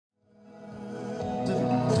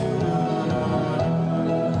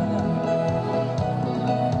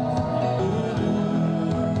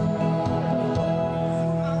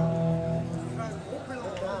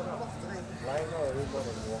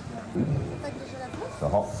The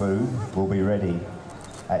hot food will be ready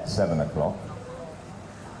at 7 o'clock.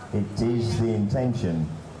 It is the intention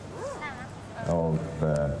of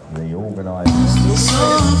the organisers.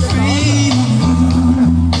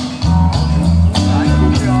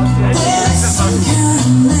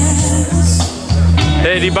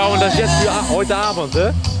 Hey, die bauen das jetzt für heute Abend,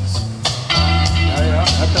 ne? Ja, ja.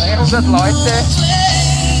 300 Leute.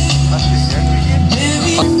 Was ist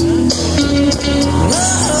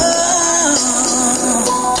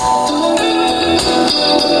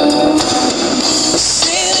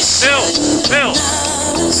Phil!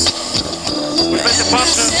 Hoes met de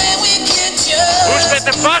passen? Hoes met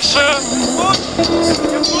de passen?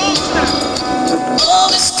 All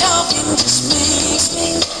this talking just makes me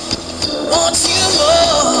want you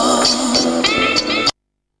more.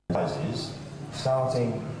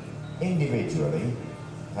 Starting individually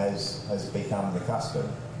has become the custom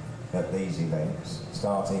at these events,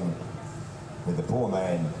 starting with the poor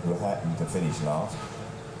man who happened to finish last,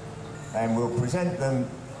 and we'll present them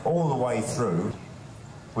all the way through.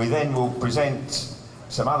 We then will present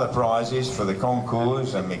some other prizes for the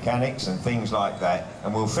concours and mechanics and things like that,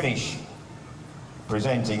 and we'll finish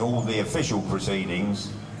presenting all the official proceedings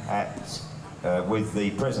with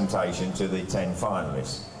the presentation to the 10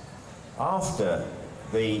 finalists. After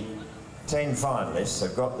the 10 finalists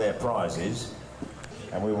have got their prizes,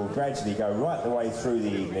 and we will gradually go right the way through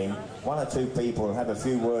the evening, one or two people will have a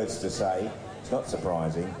few words to say, it's not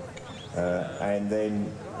surprising, and then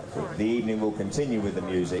the evening will continue with the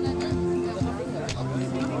music.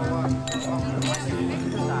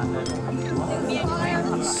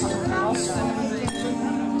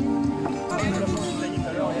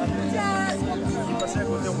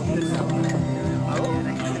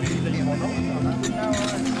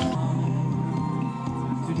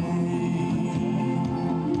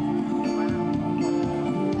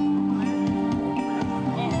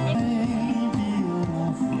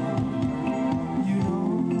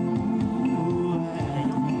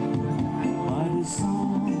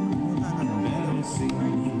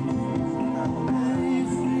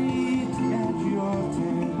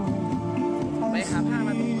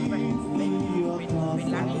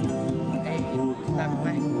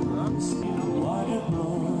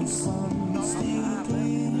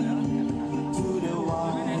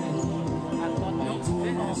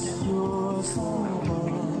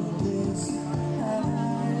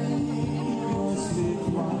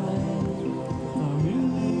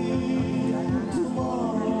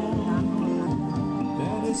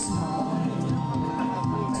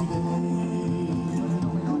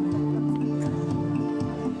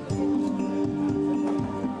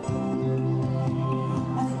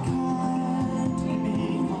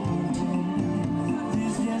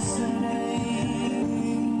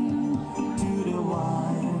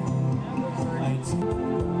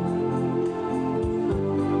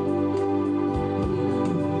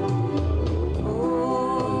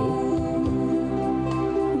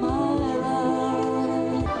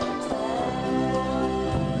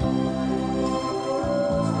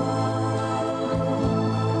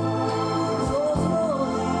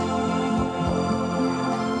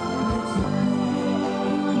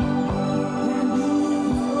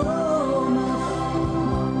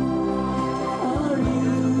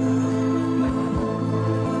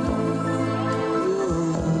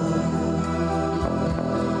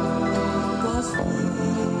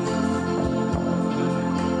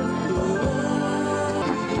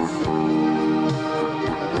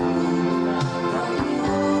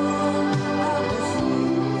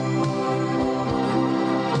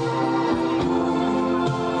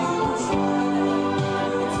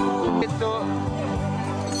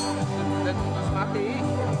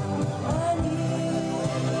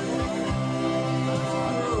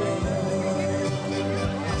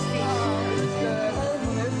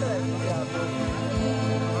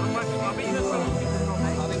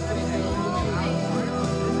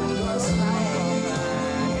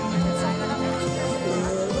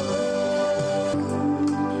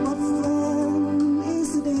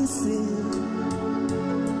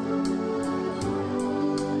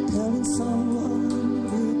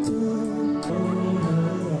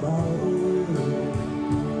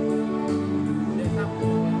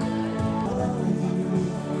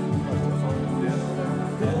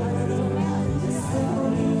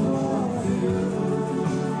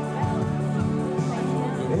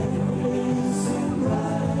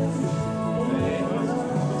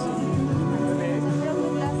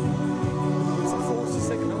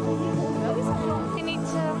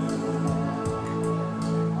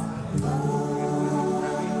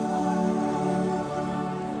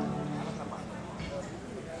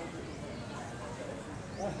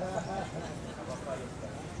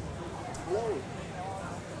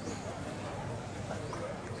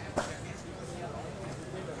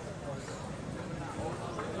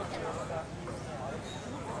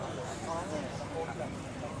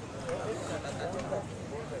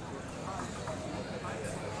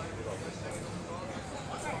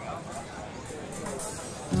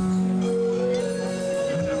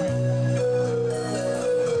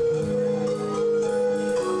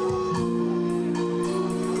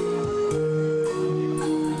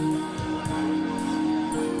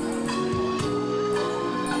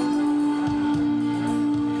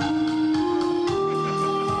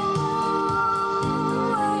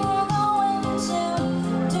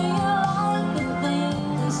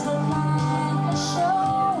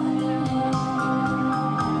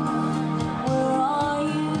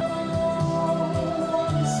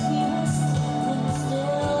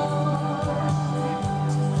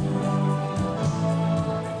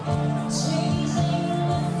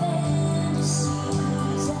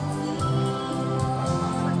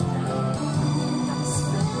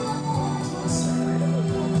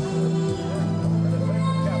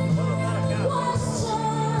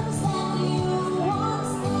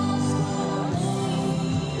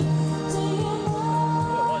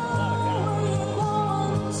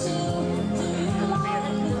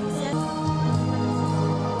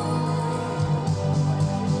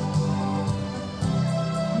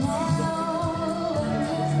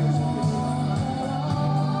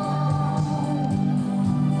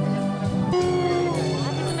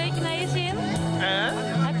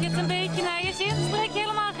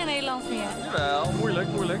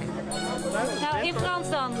 Moeilijk. Nou, in Frans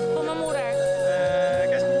dan, voor mijn moeder.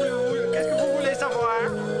 Qu'est-ce que vous voulez savoir?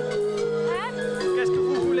 Qu'est-ce que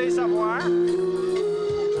vous voulez savoir?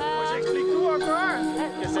 Moi j'explique tout encore.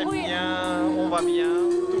 Que c'est bien, on va bien,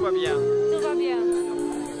 tout va bien. Tout va bien.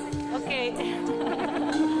 Oké.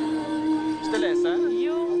 Je te laisse, hè?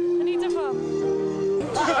 You, geniet ervan.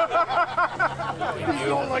 You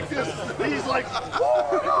don't like this. He's like,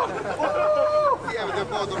 yeah, but they're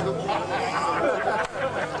both on the wall.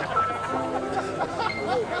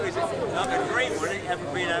 Like a dream, would it?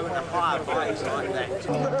 Haven't been able to fireplace like that.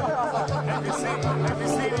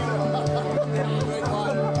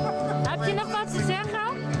 Heb je nog wat te zeggen?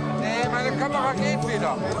 Nee, maar de camera geht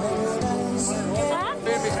wieder.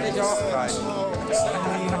 Film ist nicht aufgleich.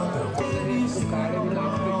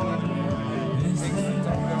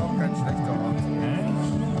 Auch kein schlechter Ort.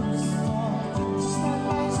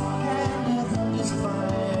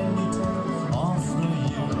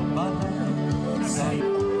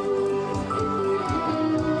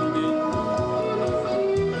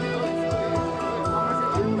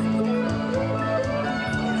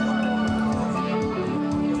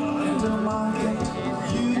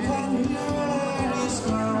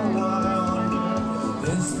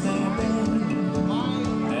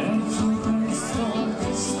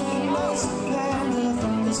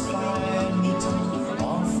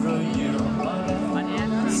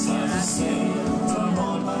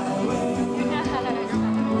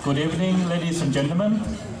 Good evening, ladies and gentlemen.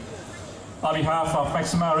 On behalf of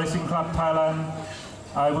IFMAR Racing Club Thailand,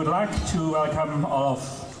 I would like to welcome all of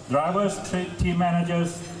drivers, team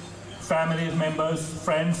managers, family members,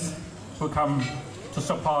 friends who come to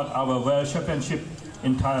support our World Championship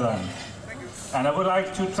in Thailand. And I would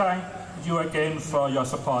like to thank you again for your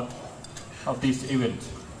support of this event.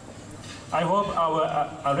 I hope our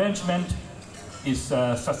arrangement is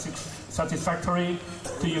satisfactory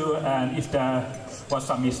to you, and if there was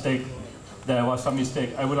some mistake,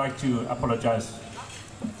 I would like to apologize.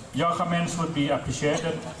 Your comments would be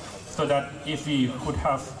appreciated so that if we could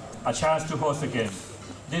have a chance to host again,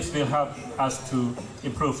 this will help us to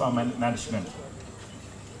improve our management.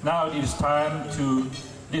 Now it is time to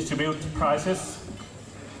distribute prizes,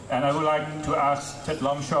 and I would like to ask Ted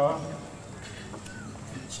Longshaw,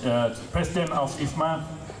 President of IFMAR,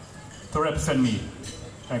 to represent me.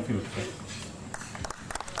 Thank you.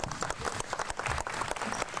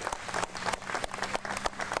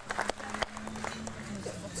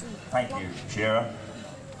 Thank you, Chira.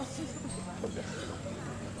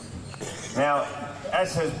 Now,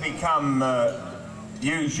 as has become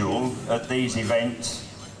usual at these events,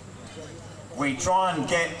 we try and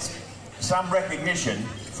get some recognition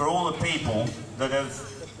for all the people that have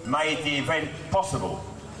made the event possible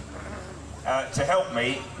to help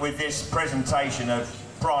me with this presentation of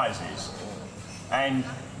prizes. And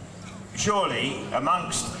surely,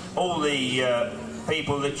 amongst all the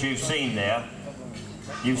people that you've seen there,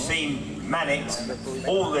 you've seen Manik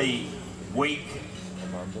all the week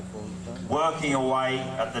working away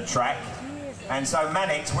at the track, And so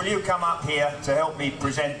Mannix, will you come up here to help me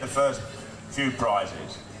present the first few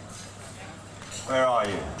prizes? Where are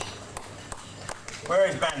you? Where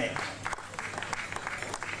is Mannix?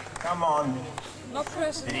 Come on. Not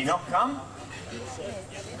present. Did he not come?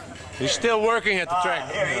 He's still working at the track.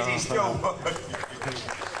 Here he is, he's still working.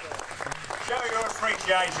 Show your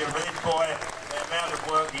appreciation for this boy, the amount of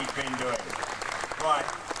work he's been doing. Right,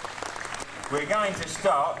 we're going to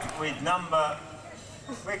start with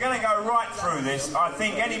we're going to go right through this. I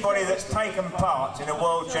think anybody that's taken part in a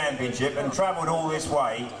World Championship and travelled all this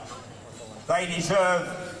way, they deserve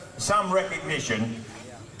some recognition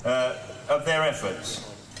of their efforts.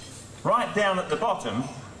 Right down at the bottom,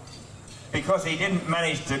 because he didn't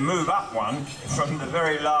manage to move up one from the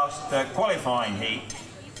very last qualifying heat,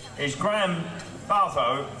 is Graham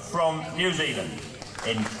Bartho from New Zealand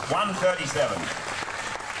in 1:37.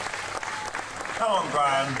 Come on,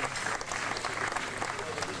 Graham.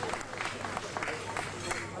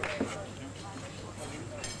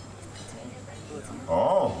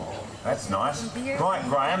 Oh, that's nice. Right,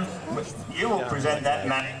 Graham, you will present that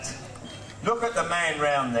mat. Look at the man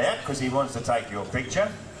round there, because he wants to take your picture.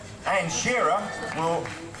 And Chira will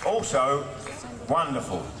also,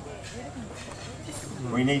 wonderful.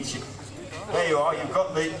 We need, there you are, you've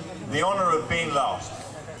got the honour of being last.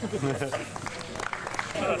 A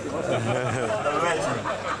veteran.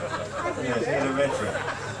 Yes, he's a veteran.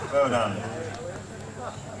 Well done.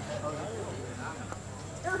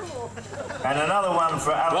 And another one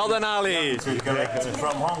for Ali. Well done, Ali. To collect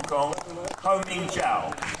from Hong Kong, Ho Ming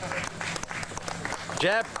Chow.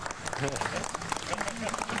 Jab.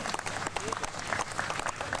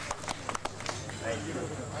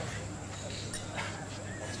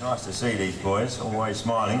 It's nice to see these boys, always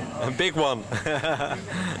smiling. A big one.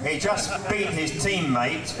 He just beat his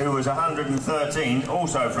teammate, who was 113,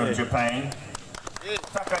 also from Japan,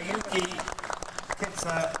 Takayuki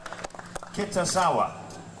Kitasawa,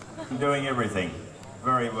 doing everything.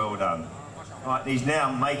 Very well done. Right, he's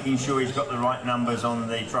now making sure he's got the right numbers on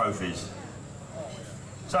the trophies.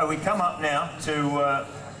 So we come up now to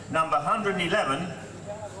number 111,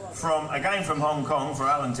 again from Hong Kong for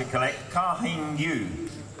Alan to collect, Ka Hing Yu.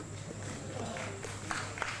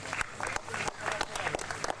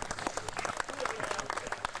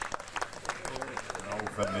 An old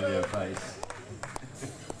familiar face.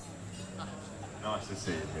 Nice to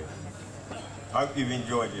see you, Jim. Hope you've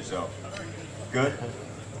enjoyed yourself. Good?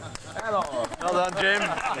 Hello. Well done, Jim.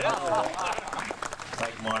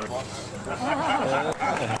 Take my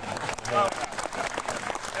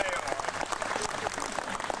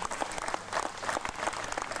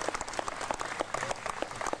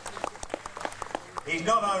He's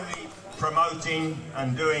not only promoting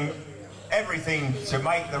and doing everything to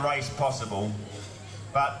make the race possible,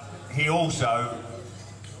 but he also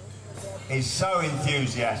is so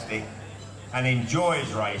enthusiastic and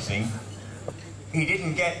enjoys racing. He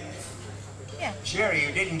didn't get... Chira,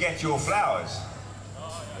 you didn't get your flowers.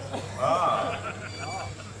 Ah,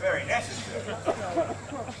 very necessary.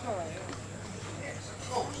 Yes, of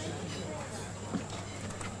course.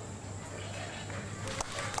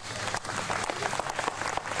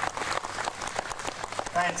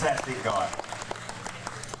 Fantastic guy.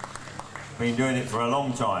 Been doing it for a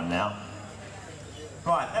long time now.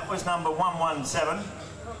 Right, that was number 117.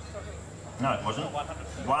 No, it wasn't.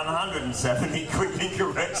 107, he quickly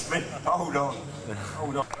corrects me. Hold on.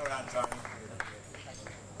 Hold on. Well done, Tony.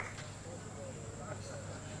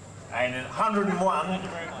 And at 101,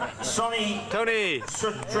 Sonny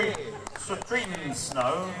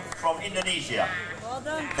Sutrinsno from Indonesia. Well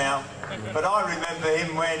done. Now, but I remember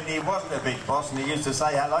him when he wasn't a big boss and he used to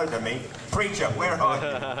say hello to me. Preacher, where are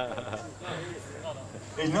you?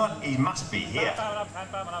 He's not, he must be here.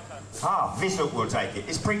 Ah, Vissuk will take it.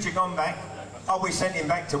 Is Preacher gone back? Oh, we sent him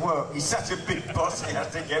back to work. He's such a big boss, he has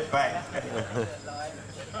to get back.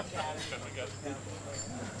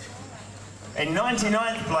 In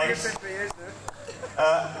 99th place,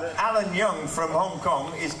 Alan Young from Hong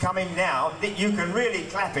Kong is coming now. You can really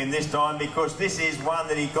clap him this time because this is one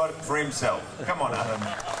that he got for himself. Come on, Alan.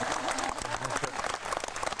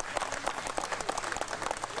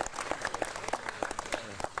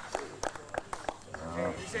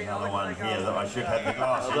 Another one here that I should have the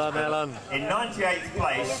glasses. Well done, Alan. In 98th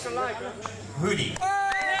place, Hoodie.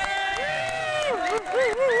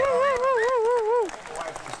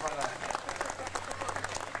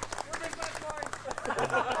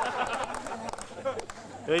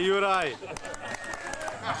 Hey, you're right.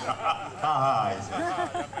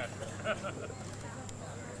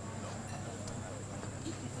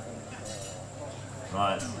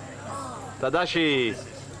 Right. Tadashi.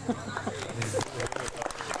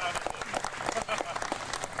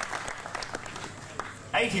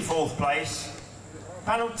 84th place,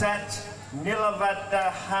 Panutat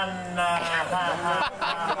Nilavadahanda.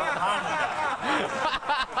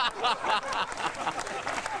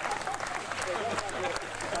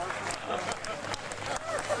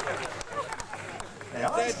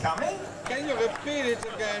 It's coming. Can you repeat it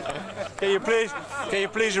again? Can you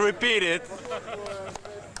please repeat it?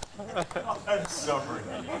 I'm sorry.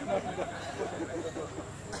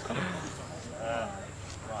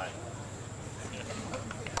 Right.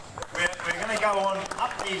 We're going to go on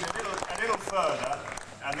up these a little further,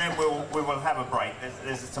 and then we will have a break.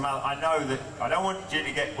 There's some other, I know that I don't want you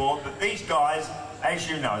to get bored, but these guys, as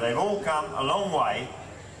you know, they've all come a long way,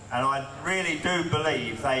 and I really do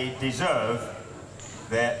believe they deserve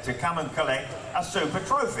to come and collect a super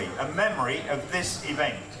trophy, a memory of this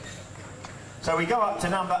event. So we go up to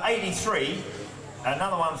number 83,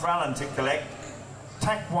 another one for Alan to collect,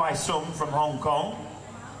 Tak Wai Sum from Hong Kong.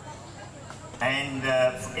 And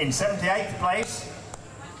in 78th place,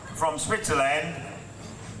 from Switzerland,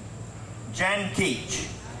 Jan Keach.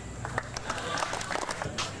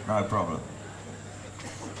 No problem.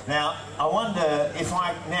 Now, I wonder if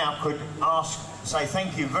I now could say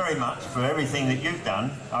thank you very much for everything that you've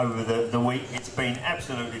done over the week. It's been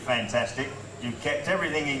absolutely fantastic. You've kept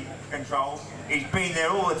everything in control. He's been there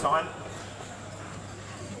all the time.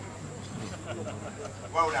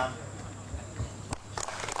 Well done.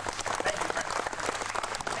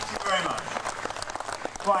 Thank you very much.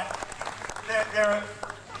 Right, there are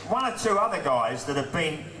one or two other guys that have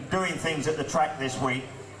been doing things at the track this week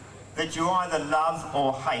that you either love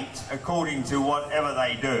or hate according to whatever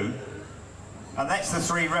they do. And that's the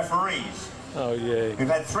three referees. Oh, yeah. We've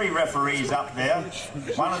had three referees up there.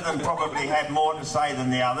 One of them probably had more to say than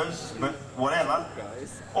the others, but whatever.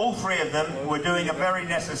 All three of them were doing a very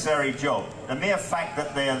necessary job. The mere fact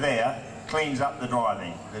that they're there cleans up the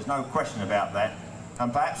driving. There's no question about that.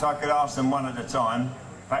 And perhaps I could ask them one at a time.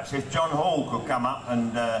 Perhaps if John Hall could come up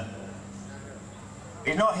and...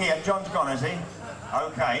 he's not here. John's gone, is he?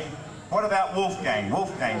 Okay. What about Wolfgang?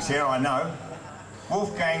 Wolfgang's here, I know.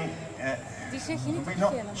 Wolfgang... we're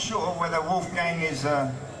not sure whether Wolfgang is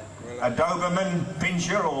a Doberman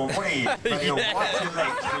pinscher or what he is, but he'll bite your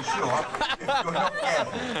legs for sure if you're not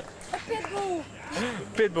careful. A pitbull.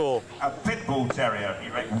 Pitbull. A pitbull terrier, he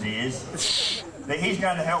reckons he is. He's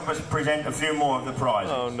going to help us present a few more of the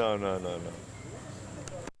prizes. Oh, no.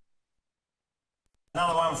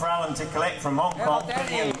 Another one for Alan to collect from Hong Kong.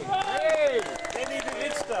 Hey, they need the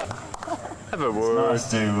good stuff. Have a word.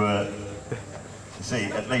 It's nice to see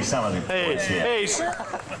at least some of the points here. Hey,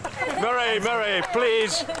 Murray,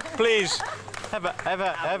 please. Have a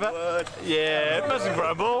word. Yeah, it mustn't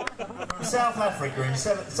grumble. From South Africa in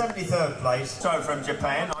 73rd place. So from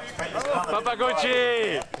Japan, I expect there's another.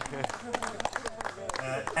 Papaguchi.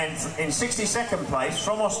 And in 62nd place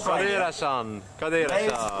from Australia. Kadira-san.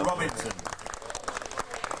 Les Robinson.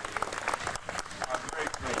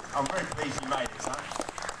 I'm very pleased you made it, son.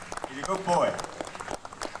 He's a good boy.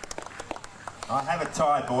 I have a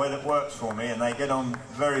Thai boy that works for me, and they get on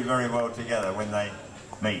very, very well together when they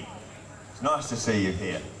meet. It's nice to see you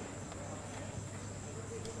here.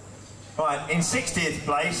 Right, in 60th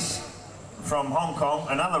place from Hong Kong,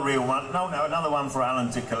 another real one. No, another one for Alan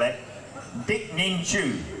to collect. Dick Nin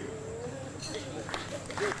Chu.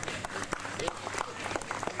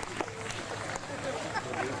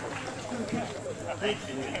 Thank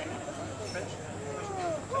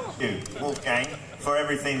you, Wolfgang, for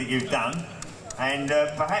everything that you've done. And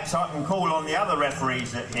perhaps I can call on the other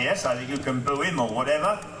referees here so that you can boo him or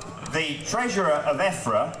whatever. The treasurer of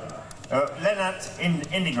EFRA, Lennart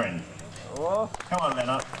Indigren. Oh. Come on,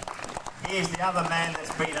 Lennart. He is the other man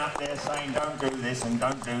that's been up there saying don't do this and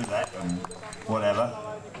don't do that and whatever.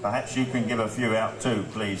 Perhaps you can give a few out too,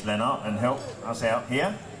 please, Lennart, and help us out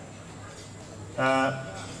here.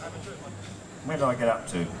 Where did I get up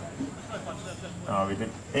to? Oh, we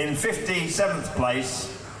did. In 57th place,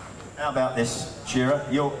 how about this, Chira?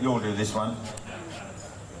 You'll do this one.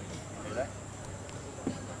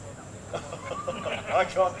 I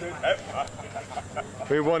can't do that one.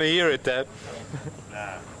 We want to hear it, Ted.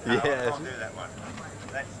 No, yes. I can't do that one.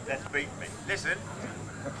 That's beat me. Listen.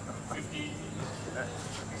 50.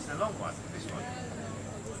 It's the long one, this one.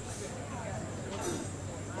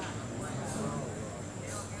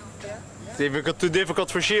 Too difficult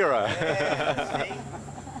for Chira.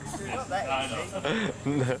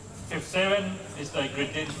 No. 57 is the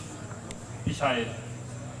Gritin Pichai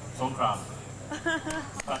Songkram.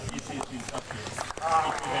 But it's up here.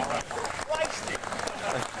 Wasted.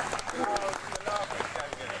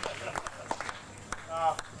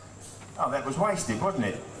 Oh, that was wasted, wasn't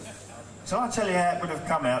it? So I'll tell you how it would have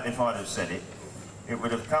come out if I'd have said it. it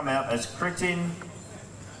would have come out as Kritin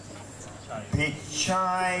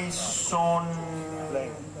Pichai Son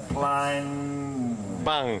Plain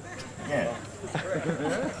Bang. Yeah.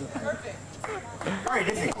 Very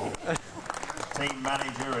difficult. Team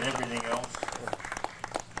manager and everything else.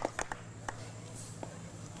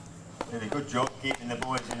 Did a good job keeping the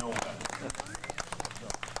boys in order.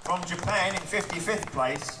 From Japan in 55th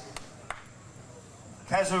place,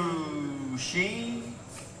 Kazushi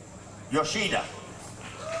Yoshida.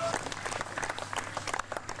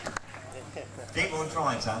 Keep on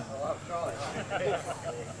trying, son.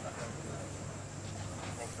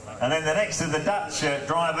 And then the next of the Dutch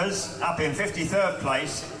drivers, up in 53rd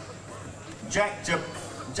place, Jack de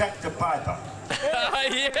Piper.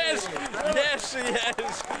 Yes, yes,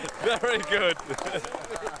 yes. Very good. Is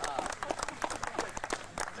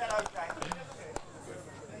that okay?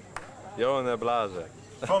 Johan Blazer.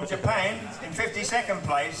 From Japan, in 52nd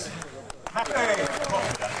place, popular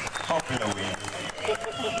win.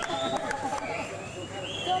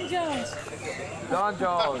 Tom Jones. Don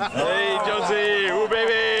Jones. Hey, Jonesy. Woo,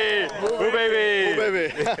 baby. Woo, baby. Woo,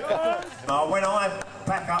 baby. Now, when I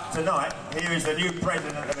pack up tonight, here is the new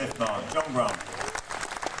president of IFMAR, John Grant.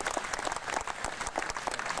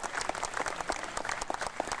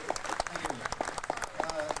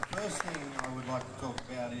 The first thing I would like to talk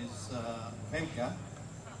about is FEMCA.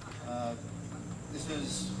 This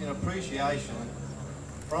is in appreciation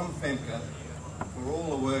from FEMCA for all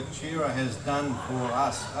the work Chira has done for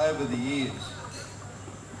us over the years.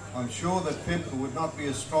 I'm sure that FEMCA would not be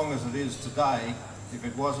as strong as it is today if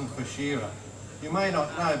it wasn't for Chira. You may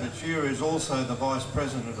not know, but Chira is also the Vice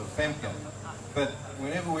President of FEMCA. But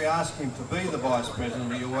whenever we ask him to be the Vice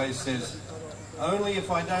President, he always says, only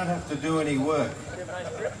if I don't have to do any work.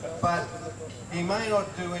 But he may not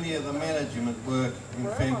do any of the management work in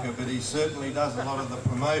FEMCA, but he certainly does a lot of the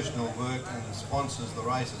promotional work and sponsors the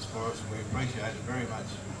races for us, and we appreciate it very much.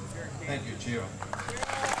 Thank you, Chira.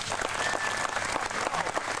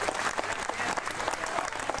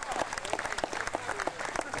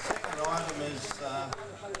 The second item is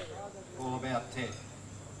all about Ted.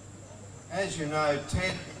 As you know,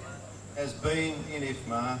 Ted has been in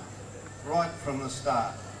IFMAR right from the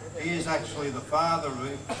start. He is actually the father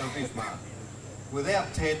of IFMAR.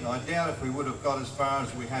 Without Ted, I doubt if we would have got as far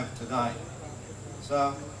as we have today.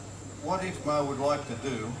 So, what IFMAR would like to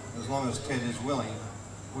do, as long as Ted is willing,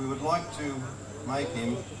 we would like to make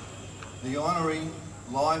him the Honorary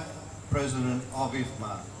Life President of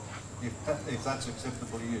IFMAR. If that's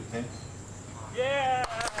acceptable to you, Ted. Yeah!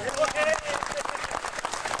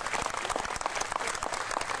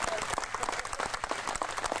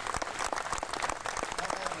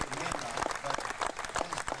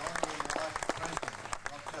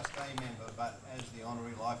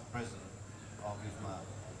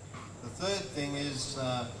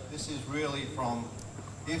 This is really from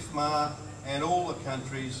IFMAR and all the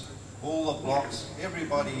countries, all the blocks,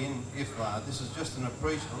 everybody in IFMAR. This is just a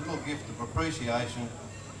little gift of appreciation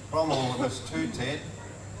from all of us to Ted.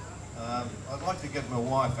 I'd like to get my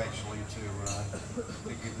wife actually to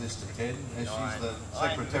give this to Ted, as she's the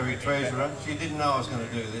Secretary Treasurer. She didn't know I was going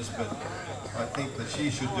to do this, but I think that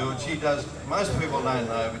she should do it. She does, most people don't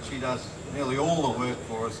know, but she does nearly all the work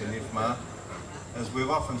for us in IFMAR. As we've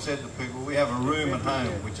often said to people, we have a room at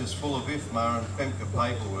home which is full of IFMAR and FEMCA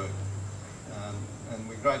paperwork, and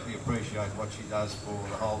we greatly appreciate what she does for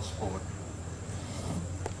the whole sport.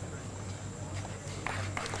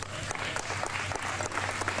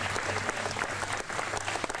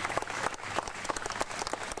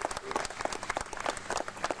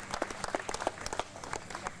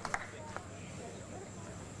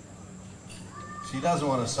 She doesn't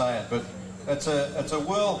want to say it, but it's a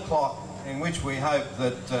world clock in which we hope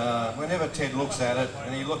that whenever Ted looks at it,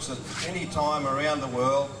 and he looks at any time around the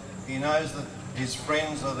world, he knows that his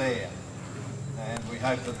friends are there. And we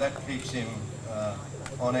hope that that keeps him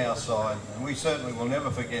on our side. And we certainly will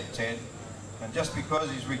never forget Ted. And just because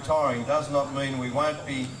he's retiring does not mean we won't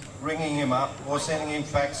be ringing him up or sending him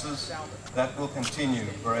faxes. That will continue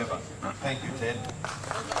forever. Thank you, Ted.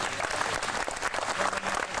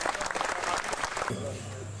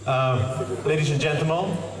 Ladies and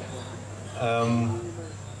gentlemen,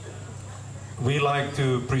 we like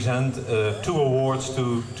to present 2 awards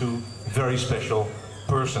to 2 very special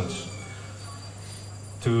persons,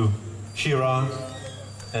 to Chira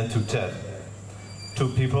and to Ted. 2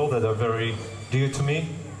 people that are very dear to me.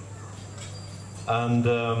 And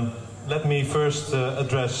let me first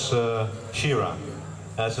address Chira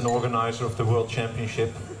as an organizer of the World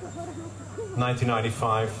Championship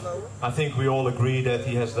 1995. I think we all agree that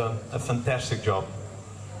he has done a fantastic job.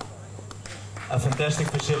 A fantastic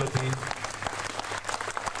facility.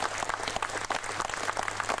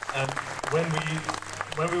 And when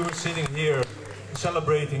we were sitting here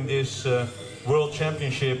celebrating this World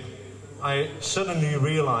Championship, I suddenly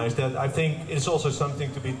realized that I think it's also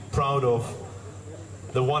something to be proud of.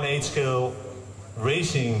 The 1/8 scale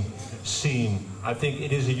racing scene, I think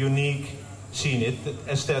it is a unique scene.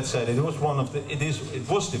 As Ted said, it was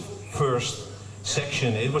the first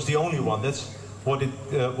section. It was the only one. That's what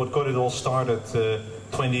got it all started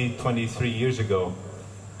 23 years ago.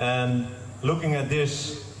 And looking at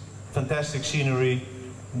this fantastic scenery,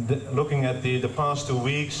 looking at the past 2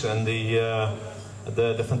 weeks and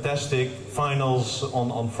the fantastic finals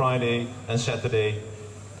on Friday and Saturday,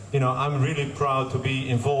 you know, I'm really proud to be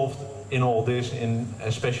involved in all this,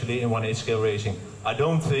 especially in 1/8 scale racing. I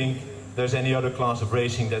don't think there's any other class of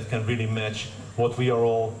racing that can really match what we are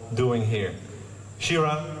all doing here.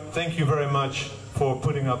 Chira, thank you very much for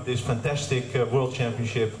putting up this fantastic World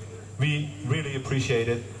Championship. We really appreciate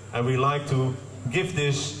it, and we like to give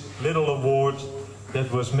this little award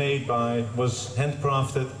that was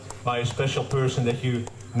handcrafted by a special person that you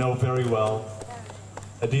know very well,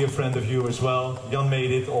 a dear friend of you as well. Jan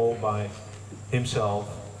made it all by himself.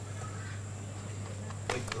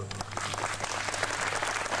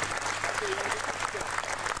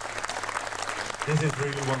 This is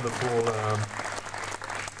really wonderful.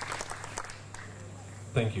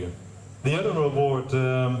 Thank you. The other award,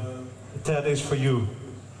 Ted, is for you.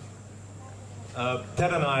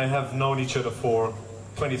 Ted and I have known each other for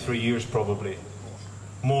 23 years probably.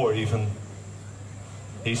 More even,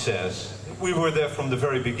 he says. We were there from the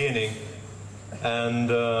very beginning,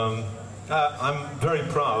 and I'm very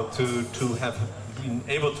proud to have been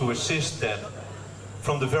able to assist Ted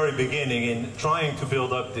from the very beginning in trying to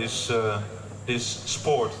build up this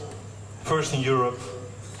sport, first in Europe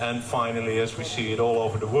and finally, as we see it, all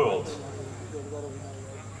over the world.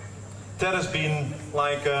 Ted has been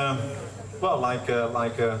like a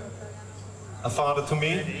father to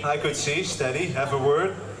me. I could see, steady, have a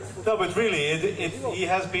word. No, but really, he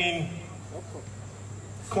has been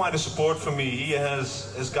quite a support for me. He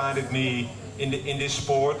has guided me in this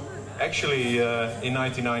sport. Actually, in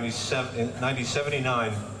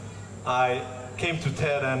 1979, I came to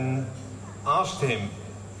Ted and asked him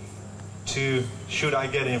should I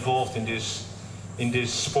get involved in this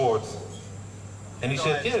sport, and he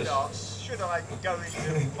said yes. Should I go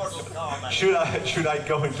into model car manufacturing? Should I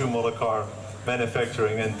go into model car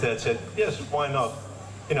manufacturing? And Ted said yes. Why not?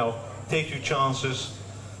 You know, take your chances.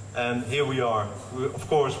 And here we are. Of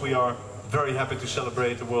course, we are very happy to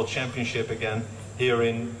celebrate the World Championship again here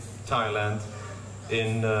in Thailand.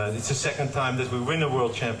 It's the second time that we win a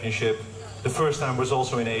World Championship. The first time was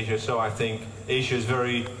also in Asia, so I think Asia is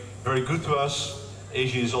very, very good to us.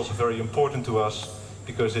 Asia is also very important to us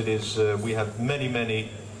because it is. We have many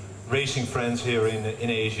racing friends here in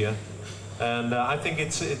Asia, and I think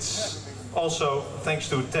it's also thanks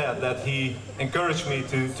to Ted that he encouraged me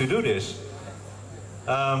to do this.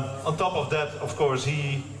 On top of that, of course,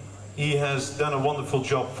 he has done a wonderful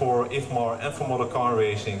job for IFMAR and for model car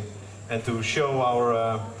racing, and to show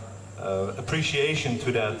our appreciation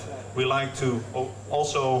to that, we like to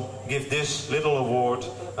also give this little award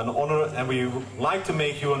an honor, and we like to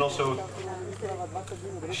make you, and also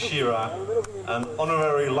Chira, an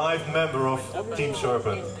honorary life member of Team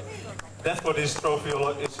Serpent. That's what this trophy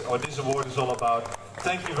is, or this award is all about.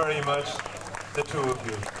 Thank you very much, the two of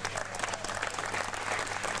you.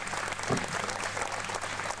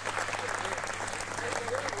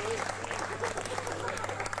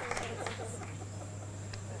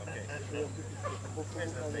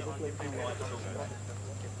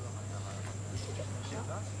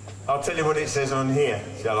 I'll tell you what it says on here,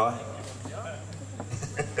 shall I?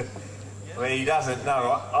 Well, he doesn't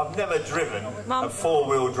know. I've never driven a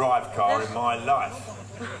four-wheel drive car in my life.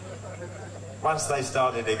 Once they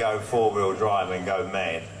started to go four-wheel drive and go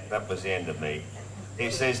mad, that was the end of me.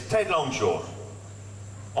 It says, Ted Longshaw,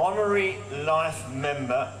 honorary life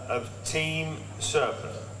member of Team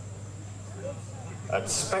Serpent. A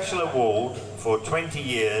special award for 20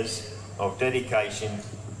 years of dedication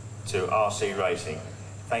to RC racing.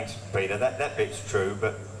 Thanks, Peter. That bit's true,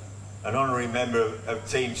 but an honorary member of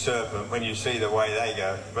Team Serpent, when you see the way they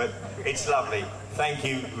go, but it's lovely. Thank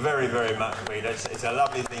you very, very much, Peter. It's a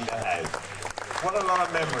lovely thing to have. What a lot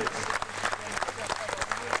of memories.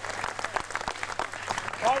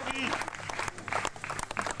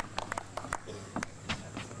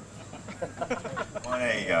 Well,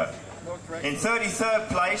 there you go. In 33rd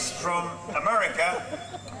place from America,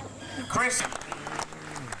 Chris,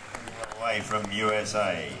 away from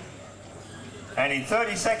USA. And in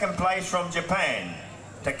 32nd place from Japan,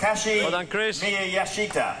 Takashi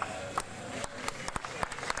Miyashita.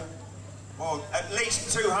 well, at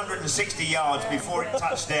least 260 yards before it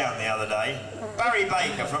touched down the other day. Barry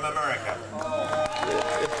Baker from America.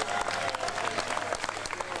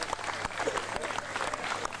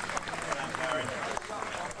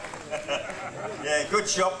 Yeah, good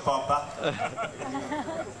shot, Papa.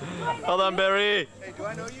 Well done, Barry.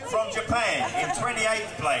 From Japan, in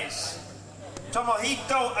 28th place,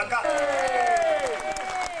 Tomohito Agata.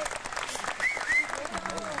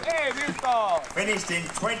 Hey, Milton! Finished in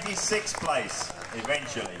 26th place,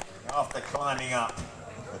 eventually, after climbing up.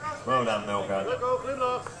 Well done, Milko.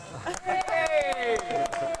 Hey!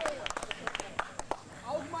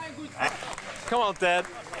 Come on, Ted.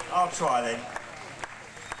 I'll try then.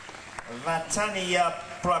 Vatania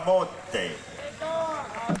Pramote. No,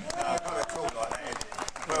 I've got to talk like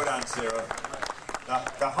that. Well done, Sarah.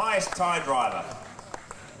 The highest time driver.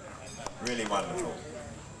 Really wonderful.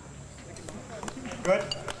 Good.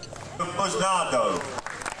 Busnado.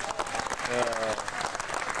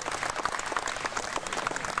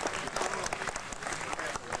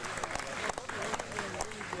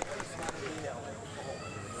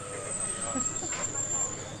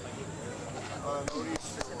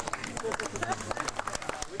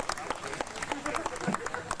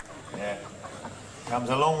 Yeah, comes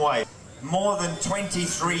a long way. More than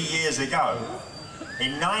 23 years ago,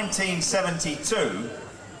 in 1972,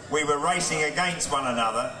 we were racing against one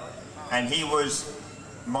another, and he was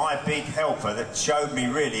my big helper that showed me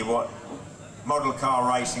really what model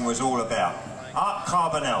car racing was all about. Art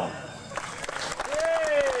Carbonell.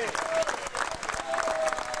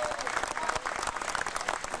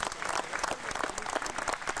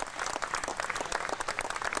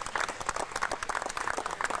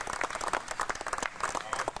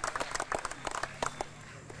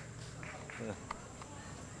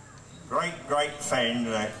 Great friend,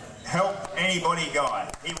 help anybody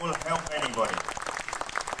guy. He will help anybody.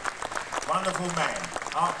 Wonderful man,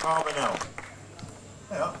 Art Carbonell.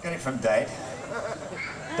 Well, get it from Dad.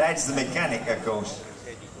 Dad's the mechanic, of course.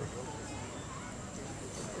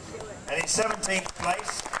 And in 17th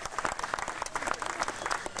place,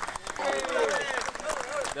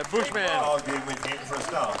 the Bushman. Arguing with him for a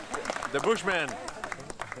start. The Bushman.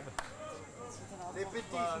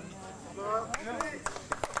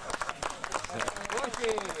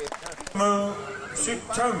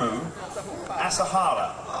 Sutomu Asahara.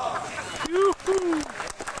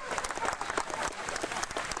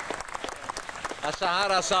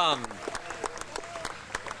 Asahara-san.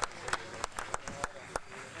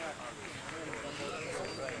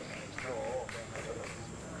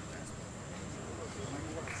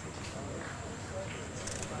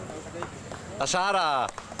 Asahara.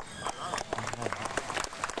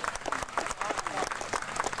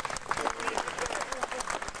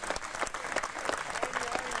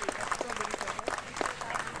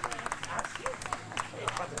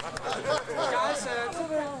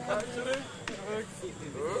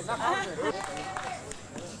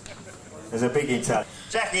 There's a big Italian.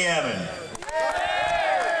 Jackie Ehrman.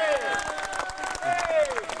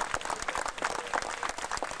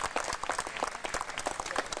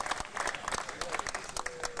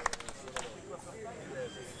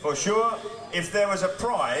 For sure, if there was a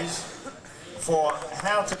prize for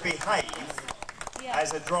how to behave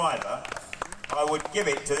as a driver, I would give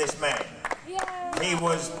it to this man. He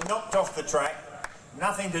was knocked off the track,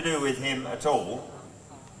 nothing to do with him at all,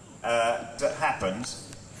 that happens.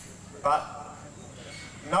 But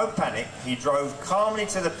no panic, he drove calmly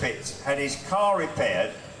to the pits, had his car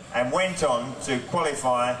repaired and went on to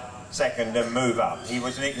qualify second and move up. He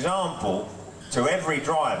was an example to every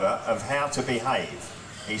driver of how to behave.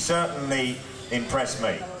 He certainly impressed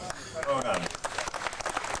me. Well done.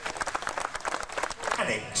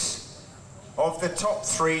 Mechanics of the top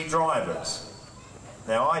 3 drivers.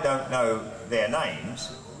 Now I don't know their names,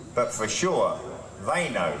 but for sure they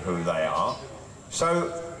know who they are.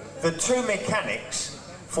 So the 2 mechanics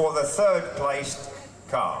for the 3rd placed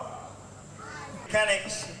car.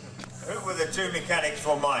 Mechanics, who were the 2 mechanics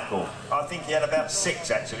for Michael? I think he had about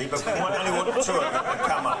 6 actually, but we only want 2 of them to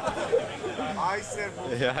come up. I said...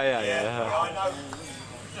 Yeah,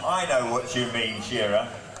 I know what you mean, Chira.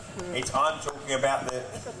 I'm talking about the,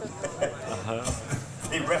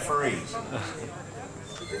 the referees.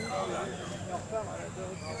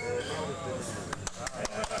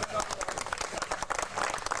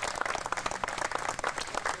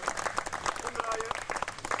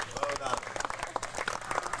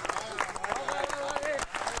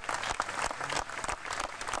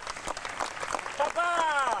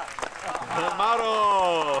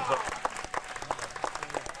 Mauro!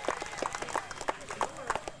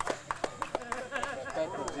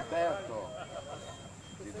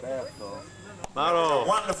 Maro.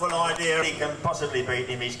 Wonderful idea. He can possibly beat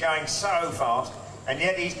him. He's going so fast, and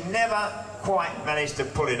yet he's never quite managed to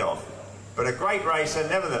pull it off. But a great racer,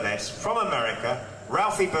 nevertheless, from America,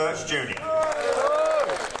 Ralphie Birch Jr.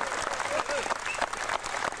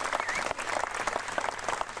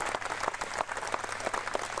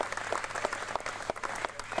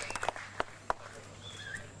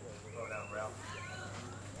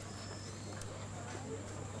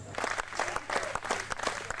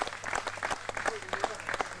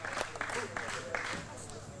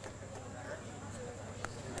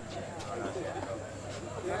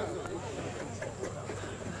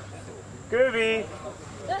 Gooby.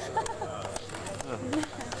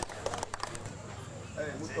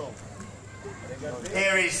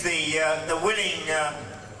 Here is the winning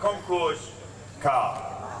concours car.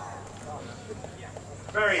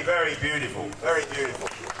 Very, very beautiful, very beautiful.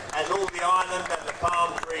 And all the island and the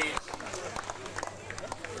palm trees.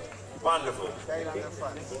 Wonderful.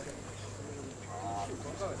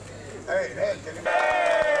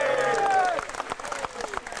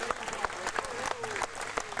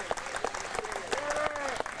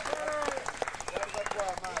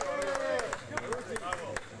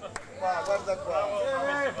 Guarda qua.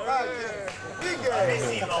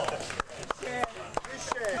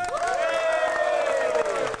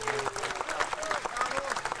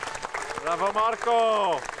 Bravo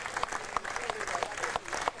Marco.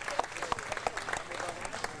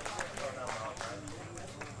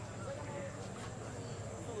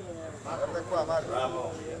 Guarda qua Marco.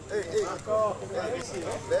 Bravo. Marco.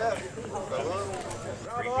 Vicino.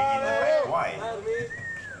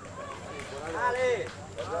 Ale!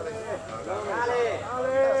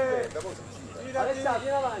 Adesso,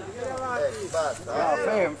 vieni avanti, vieni avanti. Basta.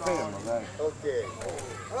 Fermo, dai. Ok.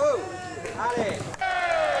 Oh! Ale!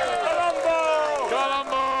 Colombo!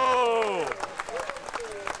 Colombo!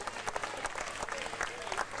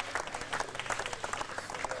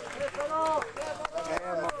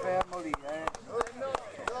 Fermo lì,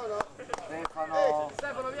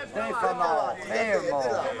 Stefano, fermo.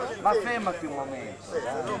 Ma fermati un momento.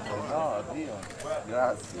 No, Dio.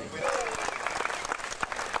 Grazie.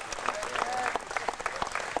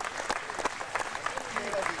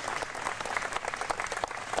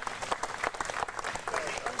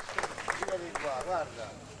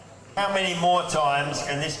 How many more times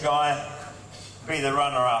can this guy be the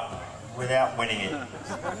runner-up without winning it?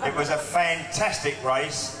 It was a fantastic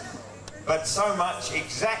race, but so much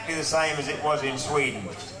exactly the same as it was in Sweden.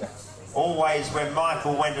 Always when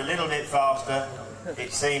Michael went a little bit faster,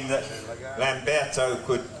 it seemed that Lamberto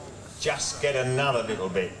could just get another little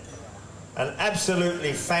bit. An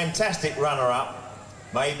absolutely fantastic runner-up,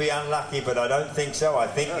 maybe unlucky, but I don't think so. I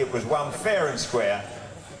think it was won fair and square.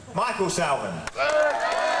 Michael Salmon.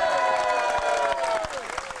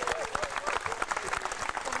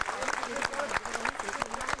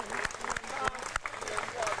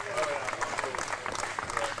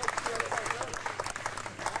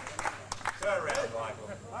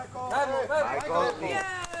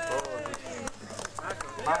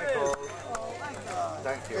 Michael.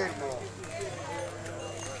 Thank you.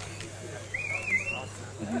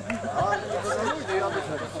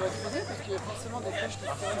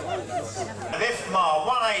 IFMAR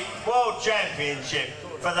 1/8 World Championship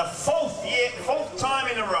for the fourth time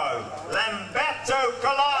in a row, Lamberto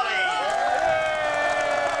Collari.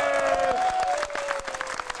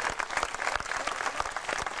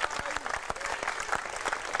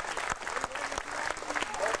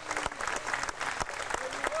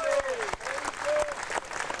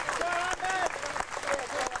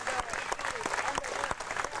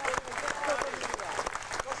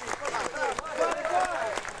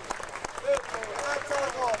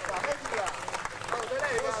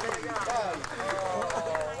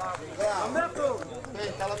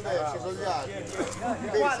 Lamberto, ci sono gli altri.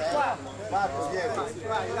 Marco, vieni.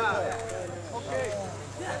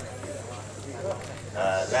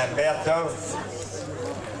 Lamberto.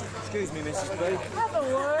 Excuse me, Mrs. B. Have a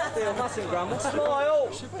word. Still mustn't grumble. Smile.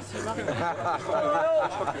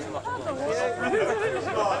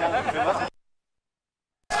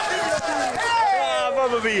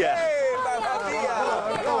 Mamma mia! Mamma mia!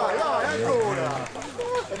 No, ancora!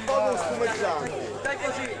 Un po' spumeggiante.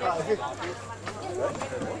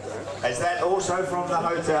 Is that also from the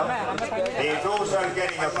hotel? He is also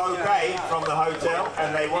getting a bouquet from the hotel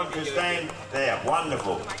and they want to stand there.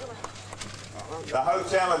 Wonderful. The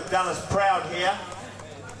hotel has done us proud here.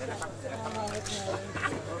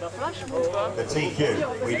 The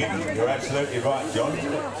TQ. We didn't. You're absolutely right, John.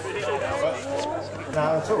 But,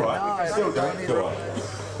 no, it's all right. We can still do it. It's all right.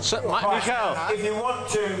 Michael. If you want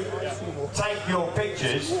to take your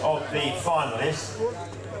pictures of the finalists,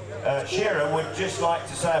 Chira would just like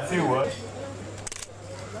to say a few words.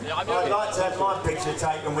 I'd like to have my picture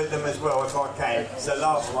taken with them as well, if I can. It's the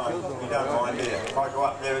last one, if you don't mind, dear. If I go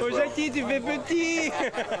up there as well. Jackie, tu fais petit.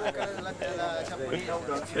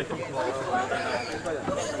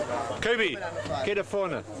 Kobe, che da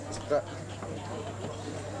vorne.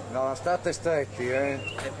 No, state stretti,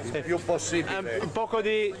 il più possibile. Un poco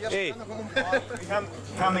di... Hey.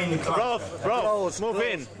 Come in. Rolf, move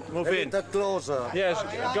in. Move in. Closer. Yes,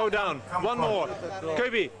 go down. One more.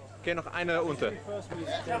 Kobe, okay, noch eine unter.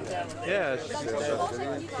 Yes.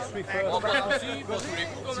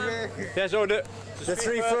 Yeah, so the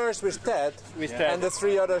three first with Ted, and the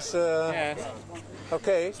three others.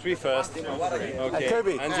 Okay. Three first. Okay. And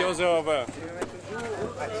Kirby. And yours over.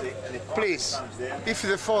 Please, if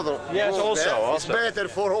the photo it's better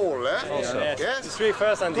for all, Also. Yes? The three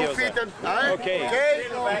first and the other. Okay. Okay.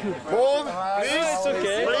 Move, please. It's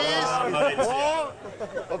okay. Please. Move.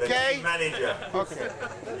 Okay. The manager. Okay.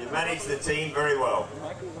 You manage the team very well.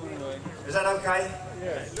 Is that okay?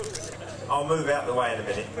 I'll move out the way in a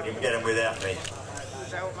minute. You can get them without me.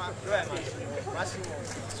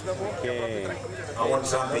 Okay. I want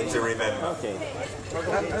something to remember. Okay.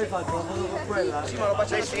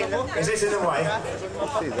 Is this in the way?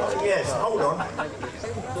 Yes, hold on.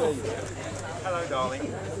 Hello,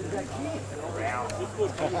 darling.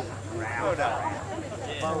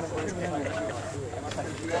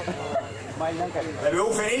 Have you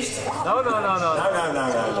all finished? No.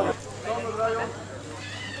 No.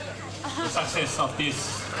 The success of this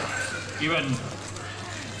event,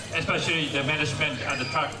 especially the management and the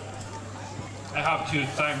truck, I have to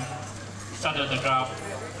thank Sander the Graf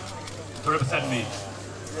to represent me.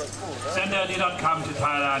 Sander did not come to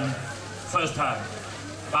Thailand first time,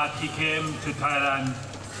 but he came to Thailand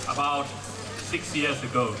about 6 years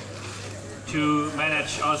ago to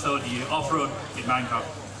manage also the off-road in Bangkok.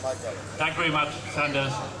 Thank you very much,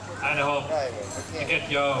 Sanders, and I hope to get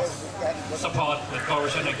your support with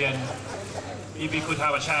Corporation again. If we could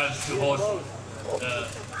have a chance to host the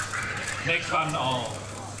next one or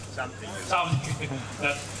something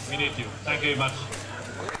that we need to. Thank you very much.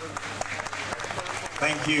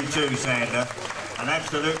 Thank you too, Sander. An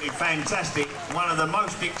absolutely fantastic, one of the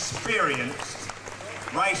most experienced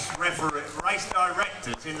race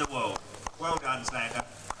directors in the world. Well done, Sander.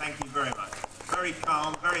 Thank you very much. Very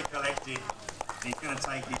calm, very collected. He's going to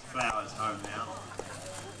take his flowers home now.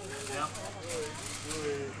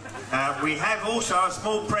 We have also a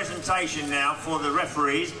small presentation now for the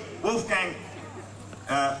referees. Wolfgang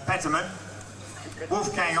Petterman.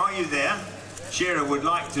 Wolfgang, are you there? Chira would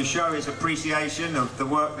like to show his appreciation of the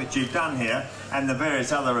work that you've done here and the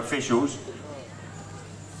various other officials.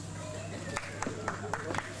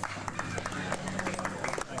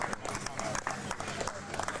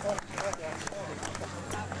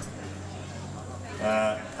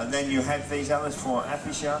 And then you have these others for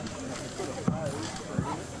Apisha.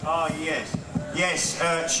 Oh, yes. Yes,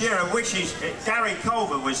 Chira wishes... Gary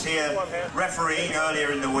Culver was here refereeing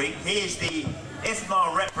earlier in the week. He is the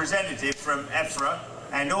IFMAR representative from EFRA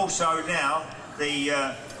and also now the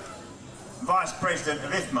Vice President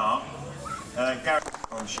of IFMAR, Gary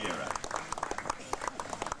on Chira.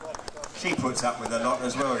 She puts up with a lot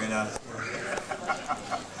as well, you know.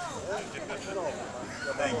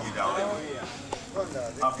 Thank you, darling.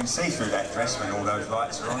 I can see through that dress when all those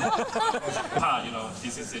lights are on. You know,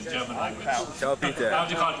 this is in German language. Ciao, Peter. How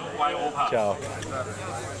do you call it? Y-O-Pa. Ciao.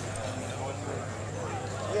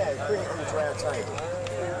 Yeah, bring it onto our table.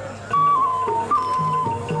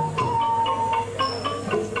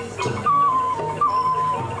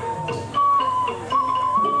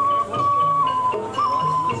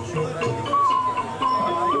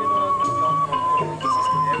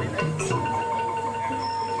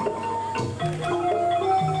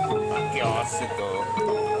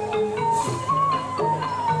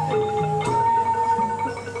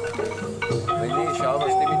 Schau,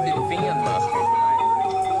 was die mit den Fingern machen.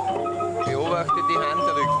 Beobachte die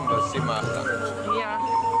Handrücken, was sie machen. Ja,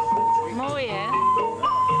 mooi hè?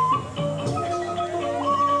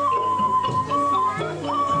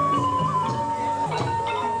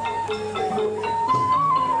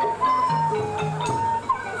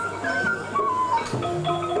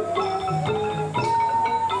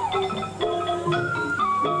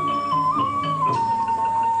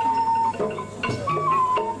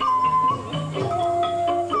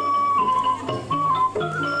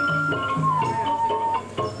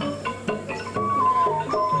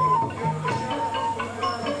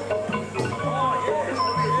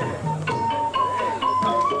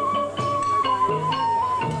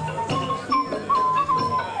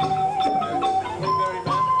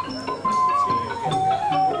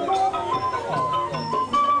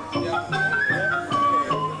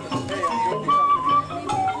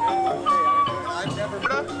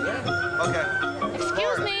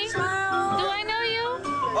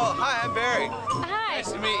 Oh, hi, I'm Barry. Hi.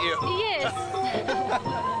 Nice to meet you. Yes.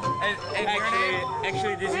 And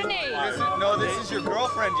Actually, this is... No, this is your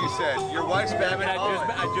girlfriend, you said. Your wife's back in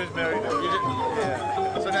Holland. I just married her.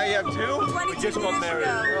 Yeah. So now you have two? 22 we just got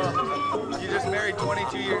married. You just married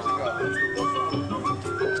 22 years ago.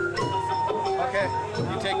 Okay,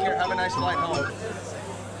 you take care. Have a nice flight home.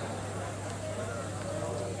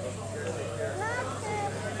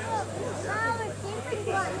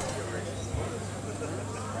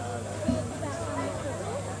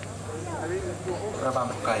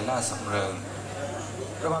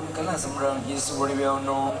 Chira Ratanarat is very well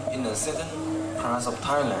known in the southern parts of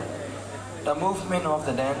Thailand. The movement of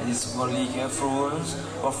the dance is very careful,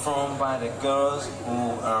 performed by the girls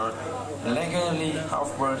who are legally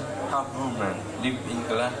half-bird, half-woman, live in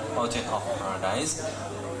Grand Hotel of Paradise.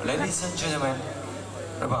 Ladies and gentlemen,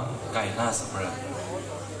 Chira Ratanarat.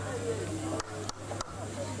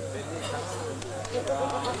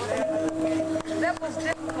 That was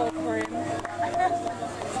difficult for him.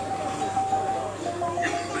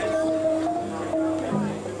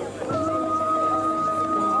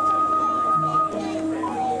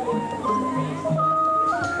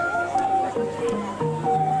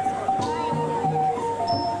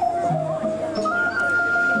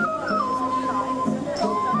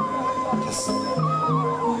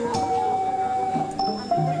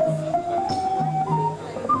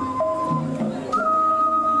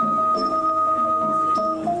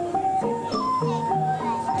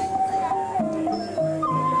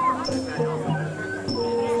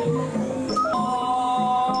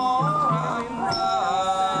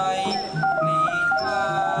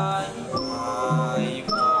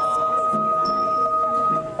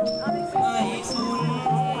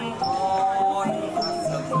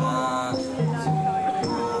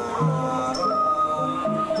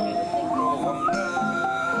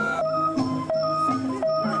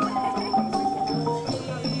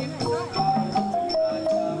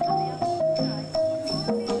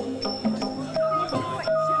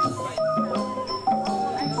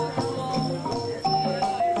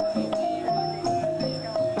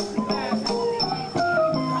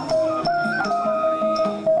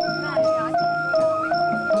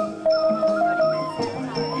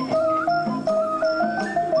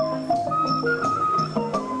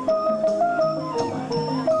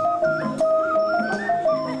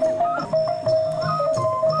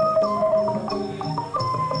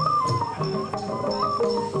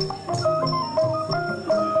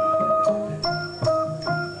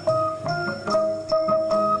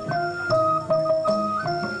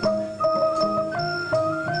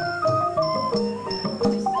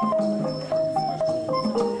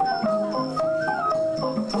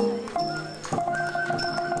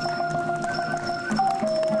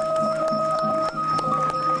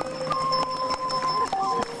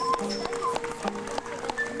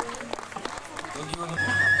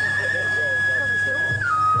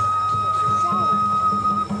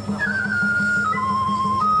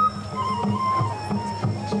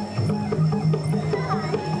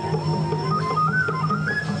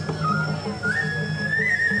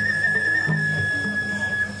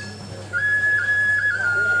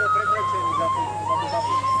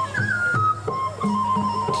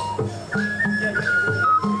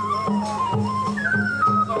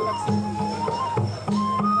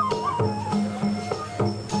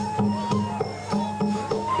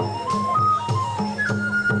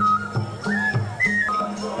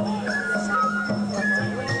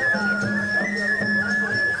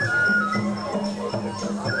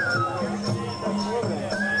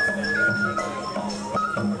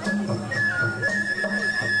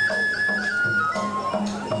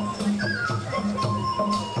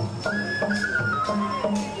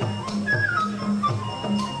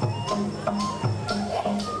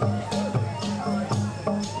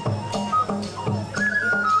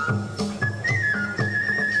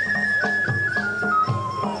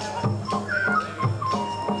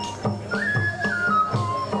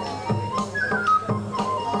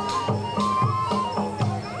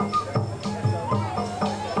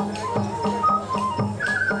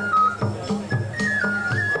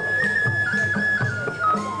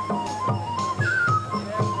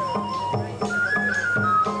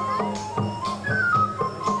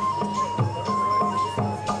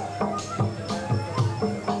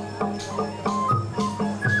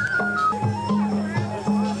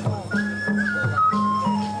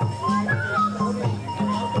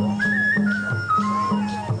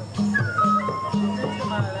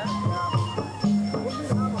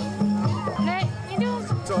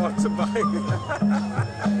 Talk to Mike.